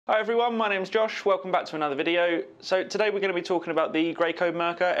Hi everyone, my name's Josh, welcome back to another video. So today we're going to be talking about the Graco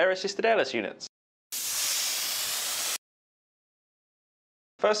Merkur air-assisted airless units.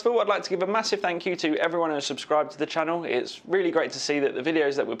 First of all, I'd like to give a massive thank you to everyone who has subscribed to the channel. It's really great to see that the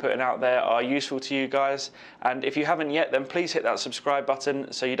videos that we're putting out there are useful to you guys. And if you haven't yet, then please hit that subscribe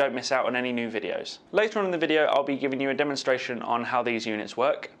button so you don't miss out on any new videos. Later on in the video, I'll be giving you a demonstration on how these units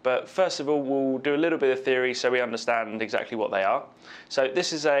work. But first of all, we'll do a little bit of theory so we understand exactly what they are. So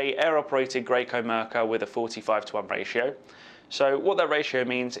this is a air-operated Graco Merkur with a 45:1 ratio. So what that ratio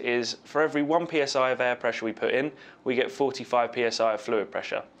means is for every 1 psi of air pressure we put in, we get 45 psi of fluid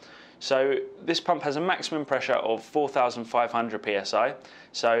pressure. So this pump has a maximum pressure of 4,500 psi.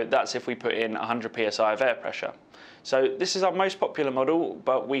 So that's if we put in 100 psi of air pressure. So this is our most popular model,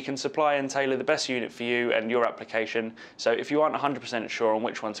 but we can supply and tailor the best unit for you and your application. So if you aren't 100% sure on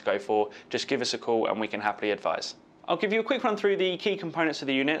which one to go for, just give us a call and we can happily advise. I'll give you a quick run through the key components of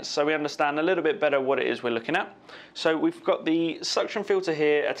the unit so we understand a little bit better what it is we're looking at. So we've got the suction filter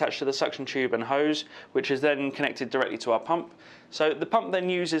here attached to the suction tube and hose, which is then connected directly to our pump. So the pump then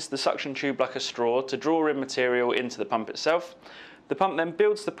uses the suction tube like a straw to draw in material into the pump itself. The pump then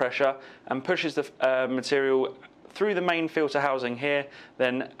builds the pressure and pushes the material through the main filter housing here,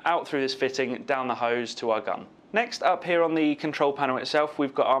 then out through this fitting down the hose to our gun. Next, up here on the control panel itself,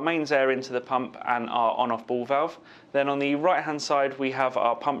 we've got our mains air into the pump and our on-off ball valve. Then on the right-hand side, we have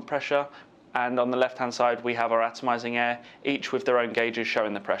our pump pressure, and on the left-hand side, we have our atomising air, each with their own gauges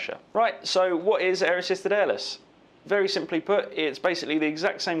showing the pressure. Right, so what is air-assisted airless? Very simply put, it's basically the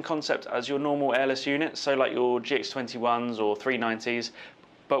exact same concept as your normal airless unit, so like your GX21s or 390s,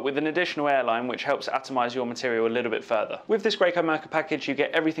 but with an additional airline which helps atomise your material a little bit further. With this Graco Merkur package, you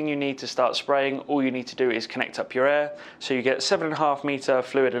get everything you need to start spraying. All you need to do is connect up your air. So you get 7.5 metre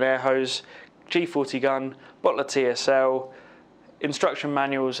fluid and air hose, G40 gun, bottle of TSL, instruction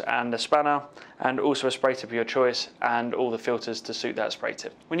manuals and a spanner, and also a spray tip of your choice and all the filters to suit that spray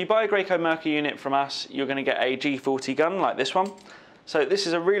tip. When you buy a Graco Merkur unit from us, you're going to get a G40 gun like this one. So this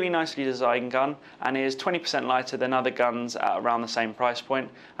is a really nicely designed gun and is 20% lighter than other guns at around the same price point,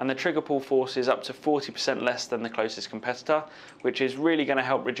 and the trigger pull force is up to 40% less than the closest competitor, which is really going to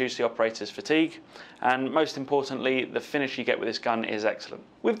help reduce the operator's fatigue, and most importantly, the finish you get with this gun is excellent.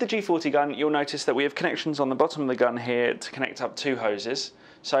 With the G40 gun, you'll notice that we have connections on the bottom of the gun here to connect up two hoses.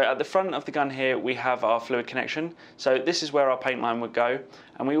 So at the front of the gun here, we have our fluid connection. So this is where our paint line would go.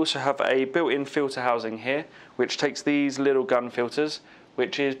 And we also have a built-in filter housing here, which takes these little gun filters,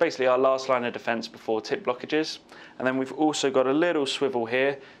 which is basically our last line of defense before tip blockages. And then we've also got a little swivel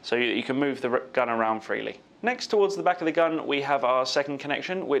here, so you can move the gun around freely. Next, towards the back of the gun, we have our second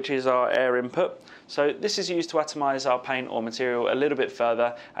connection, which is our air input. So this is used to atomise our paint or material a little bit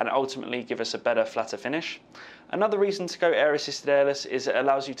further and ultimately give us a better, flatter finish. Another reason to go air-assisted airless is it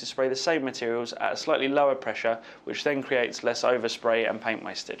allows you to spray the same materials at a slightly lower pressure, which then creates less overspray and paint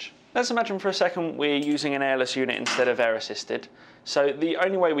wastage. Let's imagine for a second we're using an airless unit instead of air-assisted. So the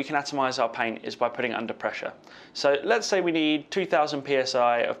only way we can atomise our paint is by putting it under pressure. So let's say we need 2,000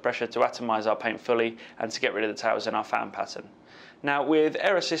 psi of pressure to atomise our paint fully and to get rid of the tails in our fan pattern. Now with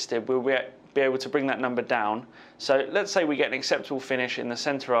air-assisted, we'll be able to bring that number down. So let's say we get an acceptable finish in the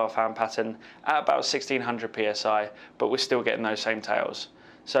centre of our fan pattern at about 1,600 psi, but we're still getting those same tails.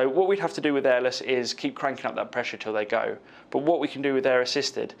 So what we'd have to do with airless is keep cranking up that pressure till they go. But what we can do with air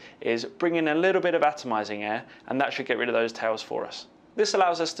assisted is bring in a little bit of atomising air, and that should get rid of those tails for us. This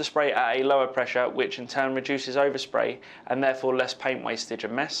allows us to spray at a lower pressure, which in turn reduces overspray and therefore less paint wastage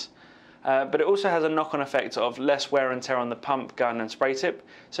and mess. But it also has a knock-on effect of less wear and tear on the pump, gun and spray tip,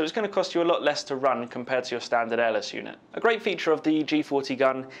 so it's going to cost you a lot less to run compared to your standard airless unit. A great feature of the G40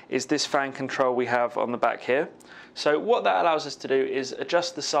 gun is this fan control we have on the back here. So what that allows us to do is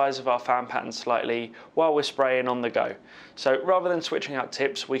adjust the size of our fan pattern slightly while we're spraying on the go. So rather than switching out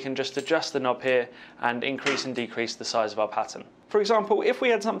tips, we can just adjust the knob here and increase and decrease the size of our pattern. For example, if we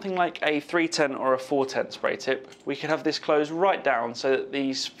had something like a 310 or a 410 spray tip, we could have this close right down so that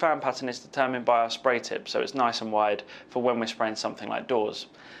the fan pattern is determined by our spray tip, so it's nice and wide for when we're spraying something like doors.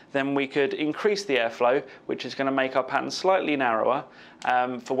 Then we could increase the airflow, which is going to make our pattern slightly narrower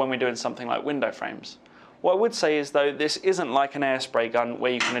for when we're doing something like window frames. What I would say is though, this isn't like an air spray gun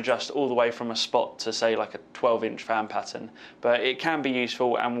where you can adjust all the way from a spot to say like a 12-inch fan pattern, but it can be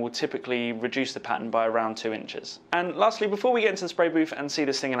useful and will typically reduce the pattern by around 2 inches. And lastly, before we get into the spray booth and see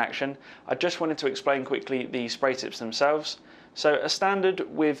this thing in action, I just wanted to explain quickly the spray tips themselves. So a standard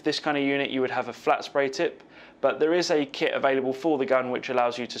with this kind of unit, you would have a flat spray tip, but there is a kit available for the gun which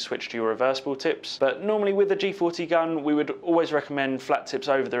allows you to switch to your reversible tips. But normally with the G40 gun, we would always recommend flat tips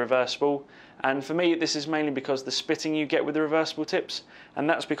over the reversible. And for me, this is mainly because the spitting you get with the reversible tips, and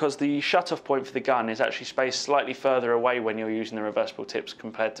that's because the shut-off point for the gun is actually spaced slightly further away when you're using the reversible tips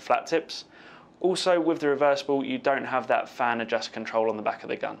compared to flat tips. Also, with the reversible, you don't have that fan adjust control on the back of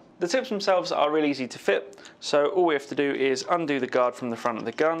the gun. The tips themselves are really easy to fit, so all we have to do is undo the guard from the front of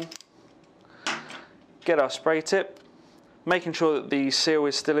the gun, get our spray tip, making sure that the seal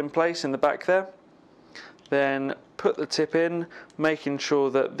is still in place in the back there, then put the tip in, making sure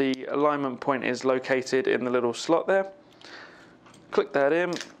that the alignment point is located in the little slot there. Click that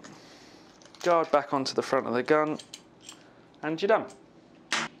in, guard back onto the front of the gun, and you're done.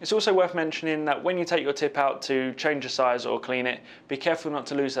 It's also worth mentioning that when you take your tip out to change the size or clean it, be careful not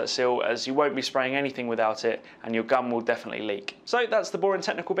to lose that seal, as you won't be spraying anything without it and your gun will definitely leak. So that's the boring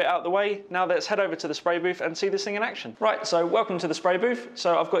technical bit out of the way. Now let's head over to the spray booth and see this thing in action. Right, so welcome to the spray booth.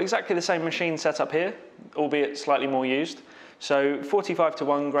 So I've got exactly the same machine set up here, albeit slightly more used. So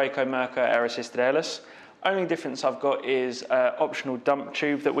 45:1 Graco Merkur air assisted airless. Only difference I've got is an optional dump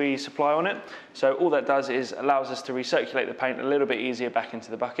tube that we supply on it. So all that does is allows us to recirculate the paint a little bit easier back into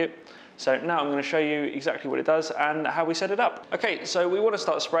the bucket. So now I'm going to show you exactly what it does and how we set it up. Okay, so we want to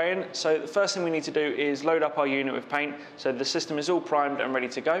start spraying. So the first thing we need to do is load up our unit with paint. So the system is all primed and ready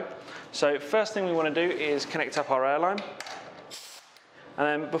to go. So first thing we want to do is connect up our airline.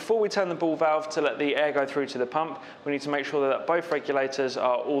 And then before we turn the ball valve to let the air go through to the pump, we need to make sure that both regulators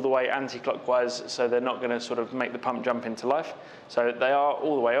are all the way anti-clockwise, so they're not going to sort of make the pump jump into life. So they are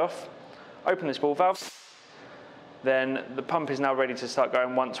all the way off. Open this ball valve. Then the pump is now ready to start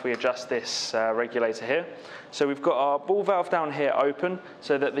going once we adjust this regulator here. So we've got our ball valve down here open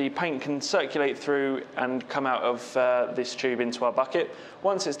so that the paint can circulate through and come out of this tube into our bucket.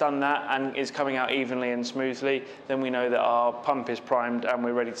 Once it's done that and is coming out evenly and smoothly, then we know that our pump is primed and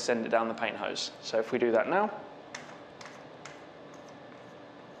we're ready to send it down the paint hose. So if we do that now.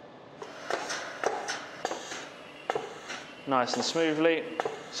 Nice and smoothly.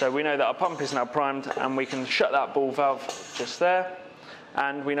 So we know that our pump is now primed and we can shut that ball valve just there.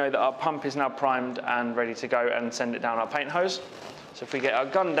 And we know that our pump is now primed and ready to go and send it down our paint hose. So if we get our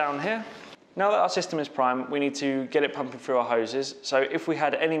gun down here, now that our system is primed, we need to get it pumping through our hoses. So if we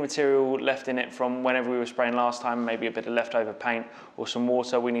had any material left in it from whenever we were spraying last time, maybe a bit of leftover paint or some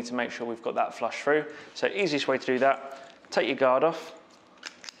water, we need to make sure we've got that flush through. So easiest way to do that, take your guard off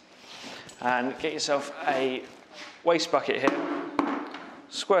and get yourself a waste bucket here.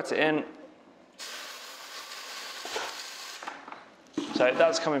 Squirt it in. So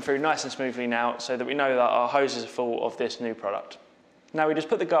that's coming through nice and smoothly now, so that we know that our hoses are full of this new product. Now we just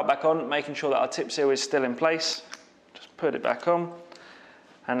put the guard back on, making sure that our tip seal is still in place. Just put it back on.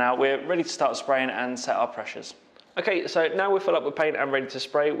 And now we're ready to start spraying and set our pressures. Okay, so now we're full up with paint and ready to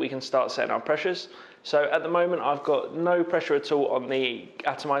spray, we can start setting our pressures. So at the moment I've got no pressure at all on the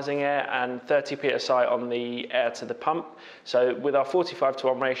atomizing air and 30 psi on the air to the pump. So with our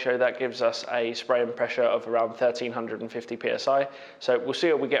 45:1 ratio, that gives us a spraying pressure of around 1350 psi. So we'll see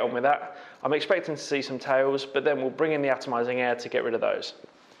how we get on with that. I'm expecting to see some tails, but then we'll bring in the atomizing air to get rid of those.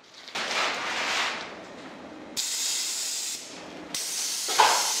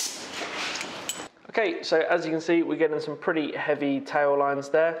 Okay, so as you can see, we're getting some pretty heavy tail lines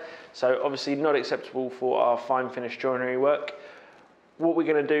there. So obviously not acceptable for our fine finish joinery work. What we're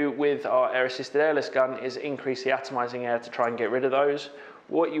going to do with our air assisted airless gun is increase the atomizing air to try and get rid of those.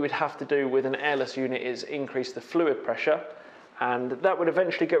 What you would have to do with an airless unit is increase the fluid pressure, and that would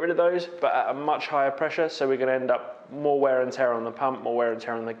eventually get rid of those, but at a much higher pressure. So we're going to end up more wear and tear on the pump, more wear and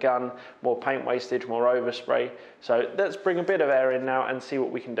tear on the gun, more paint wastage, more overspray. So let's bring a bit of air in now and see what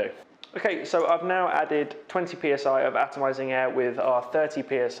we can do. Okay, so I've now added 20 psi of atomizing air with our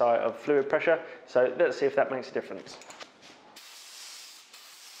 30 psi of fluid pressure. So let's see if that makes a difference.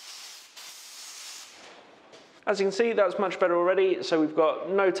 As you can see, that's much better already. So we've got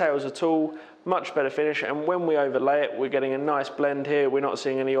no tails at all, much better finish. And when we overlay it, we're getting a nice blend here. We're not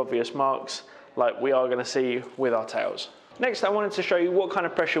seeing any obvious marks like we are going to see with our tails. Next, I wanted to show you what kind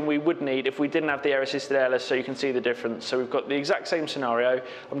of pressure we would need if we didn't have the air assisted airless, so you can see the difference. So we've got the exact same scenario.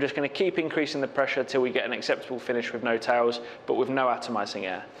 I'm just going to keep increasing the pressure till we get an acceptable finish with no tails, but with no atomizing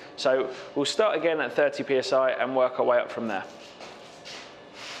air. So we'll start again at 30 psi and work our way up from there.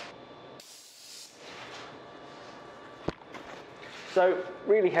 So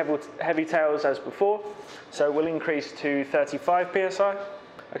really heavy tails as before. So we'll increase to 35 psi.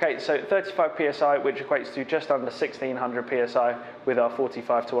 Okay, so 35 psi, which equates to just under 1600 psi with our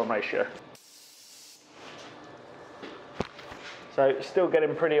 45:1 ratio. So still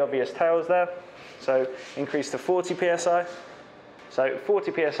getting pretty obvious tails there. So increase to 40 psi. So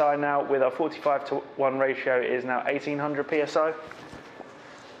 40 psi now with our 45:1 ratio is now 1800 psi.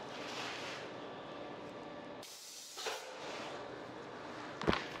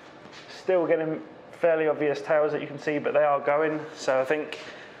 Still getting fairly obvious tails that you can see, but they are going. So I think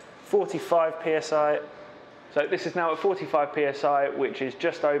 45 psi. So this is now at 45 psi, which is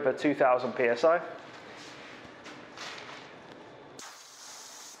just over 2000 psi.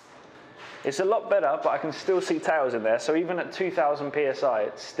 It's a lot better, but I can still see tails in there. So even at 2000 psi,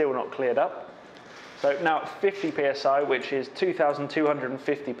 it's still not cleared up. So now at 50 psi, which is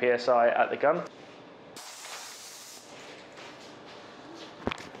 2250 psi at the gun.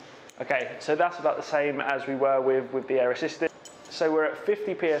 Okay, so that's about the same as we were with the air assisted. So we're at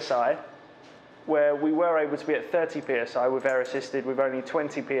 50 psi, where we were able to be at 30 psi with air assisted with only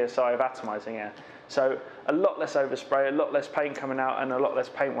 20 psi of atomizing air. So a lot less overspray, a lot less paint coming out, and a lot less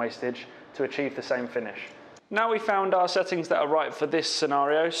paint wastage to achieve the same finish. Now we found our settings that are right for this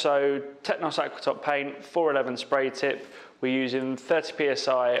scenario. So Technos Aquatop paint, 411 spray tip. We're using 30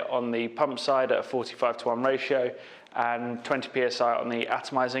 psi on the pump side at a 45:1 ratio and 20 psi on the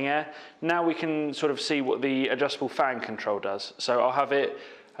atomizing air. Now we can sort of see what the adjustable fan control does. So I'll have it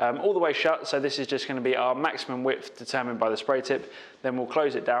all the way shut, so this is just going to be our maximum width determined by the spray tip. Then we'll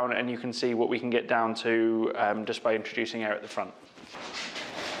close it down and you can see what we can get down to just by introducing air at the front.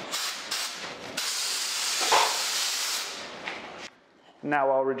 Now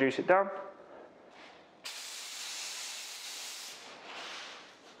I'll reduce it down.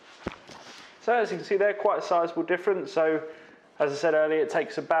 So as you can see there, quite a sizable difference. So as I said earlier, it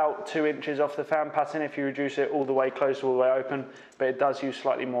takes about 2 inches off the fan pattern if you reduce it all the way closed, all the way open, but it does use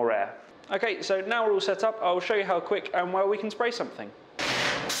slightly more air. Okay, so now we're all set up. I'll show you how quick and well we can spray something.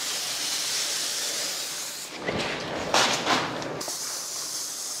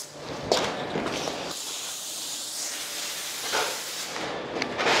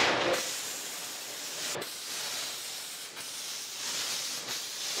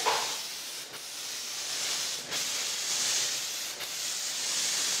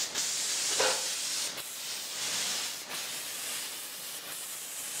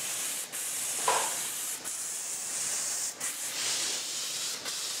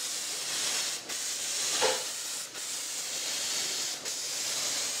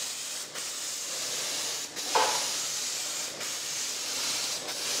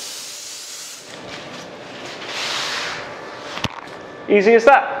 Easy as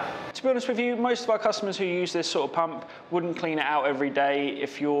that. To be honest with you, most of our customers who use this sort of pump wouldn't clean it out every day.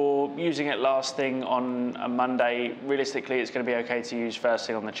 If you're using it last thing on a Monday, realistically it's going to be okay to use first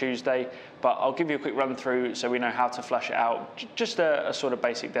thing on the Tuesday, but I'll give you a quick run through so we know how to flush it out, just a sort of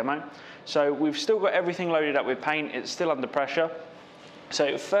basic demo. So we've still got everything loaded up with paint, it's still under pressure.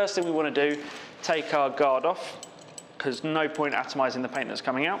 So first thing we want to do, take our guard off, because no point atomizing the paint that's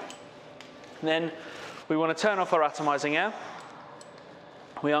coming out. Then we want to turn off our atomizing air.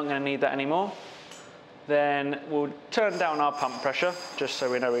 We aren't going to need that anymore. Then we'll turn down our pump pressure, just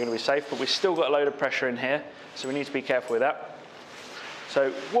so we know we're going to be safe, but we've still got a load of pressure in here, so we need to be careful with that.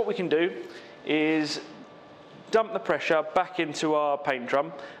 So what we can do is dump the pressure back into our paint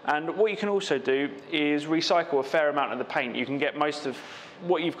drum, and what you can also do is recycle a fair amount of the paint. You can get most of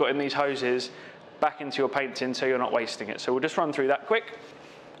what you've got in these hoses back into your paint tin so you're not wasting it. So we'll just run through that quick.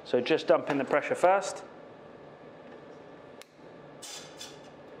 So just dump in the pressure first.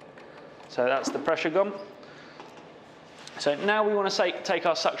 So that's the pressure gone. So now we want to take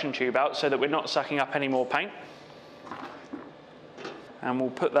our suction tube out so that we're not sucking up any more paint. And we'll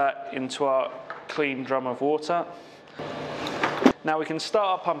put that into our clean drum of water. Now we can start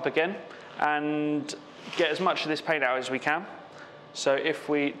our pump again and get as much of this paint out as we can. So if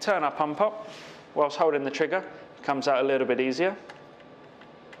we turn our pump up whilst holding the trigger, it comes out a little bit easier.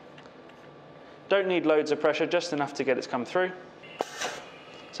 Don't need loads of pressure, just enough to get it to come through.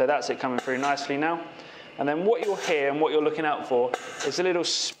 So that's it coming through nicely now. And then what you'll hear and what you're looking out for is a little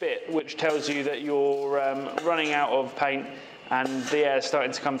spit which tells you that you're running out of paint and the air is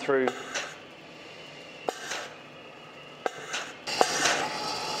starting to come through.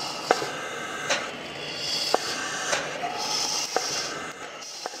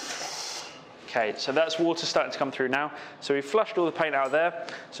 Okay, so that's water starting to come through now. So we've flushed all the paint out there.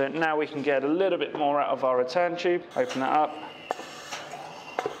 So now we can get a little bit more out of our return tube. Open that up.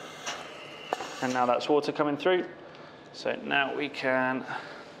 And now that's water coming through. So now we can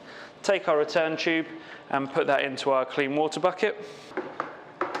take our return tube and put that into our clean water bucket.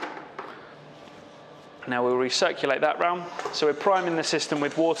 Now we'll recirculate that round. So we're priming the system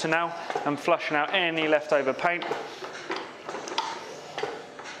with water now and flushing out any leftover paint.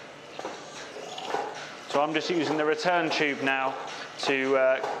 So I'm just using the return tube now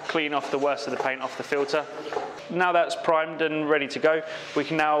to clean off the worst of the paint off the filter. Now that's primed and ready to go, we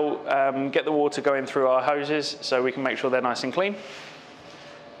can now get the water going through our hoses so we can make sure they're nice and clean.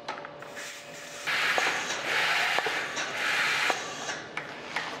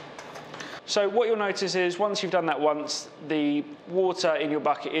 So what you'll notice is once you've done that once, the water in your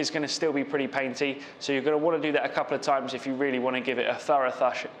bucket is going to still be pretty painty, so you're going to want to do that a couple of times if you really want to give it a thorough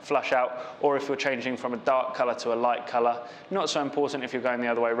flush out, or if you're changing from a dark colour to a light colour. Not so important if you're going the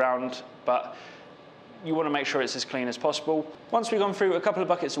other way around, but you want to make sure it's as clean as possible. Once we've gone through a couple of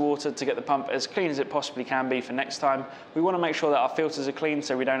buckets of water to get the pump as clean as it possibly can be for next time, we want to make sure that our filters are clean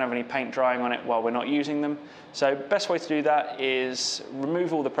so we don't have any paint drying on it while we're not using them. So best way to do that is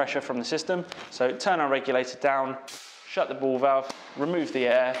remove all the pressure from the system. So turn our regulator down, shut the ball valve, remove the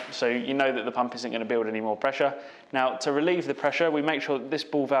air so you know that the pump isn't going to build any more pressure. Now to relieve the pressure, we make sure that this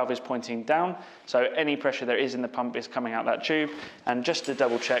ball valve is pointing down, so any pressure there is in the pump is coming out that tube, and just to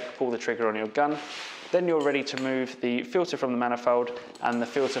double check, pull the trigger on your gun. Then you're ready to remove the filter from the manifold and the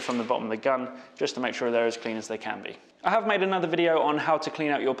filter from the bottom of the gun, just to make sure they're as clean as they can be. I have made another video on how to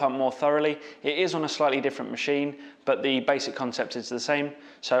clean out your pump more thoroughly. It is on a slightly different machine, but the basic concept is the same.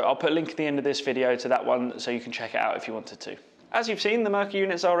 So I'll put a link at the end of this video to that one so you can check it out if you wanted to. As you've seen, the Merkur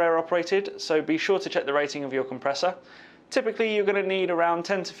units are air operated, so be sure to check the rating of your compressor. Typically, you're going to need around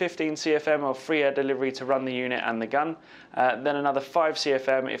 10 to 15 CFM of free air delivery to run the unit and the gun, then another 5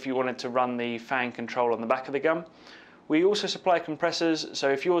 CFM if you wanted to run the fan control on the back of the gun. We also supply compressors, so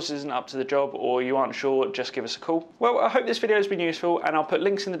if yours isn't up to the job or you aren't sure, just give us a call. Well, I hope this video has been useful, and I'll put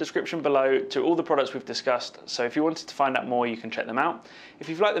links in the description below to all the products we've discussed, so if you wanted to find out more, you can check them out. If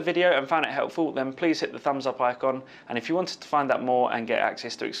you've liked the video and found it helpful, then please hit the thumbs up icon, and if you wanted to find out more and get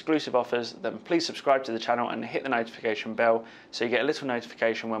access to exclusive offers, then please subscribe to the channel and hit the notification bell so you get a little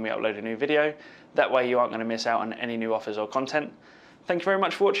notification when we upload a new video. That way you aren't going to miss out on any new offers or content. Thank you very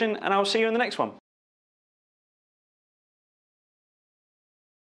much for watching, and I'll see you in the next one.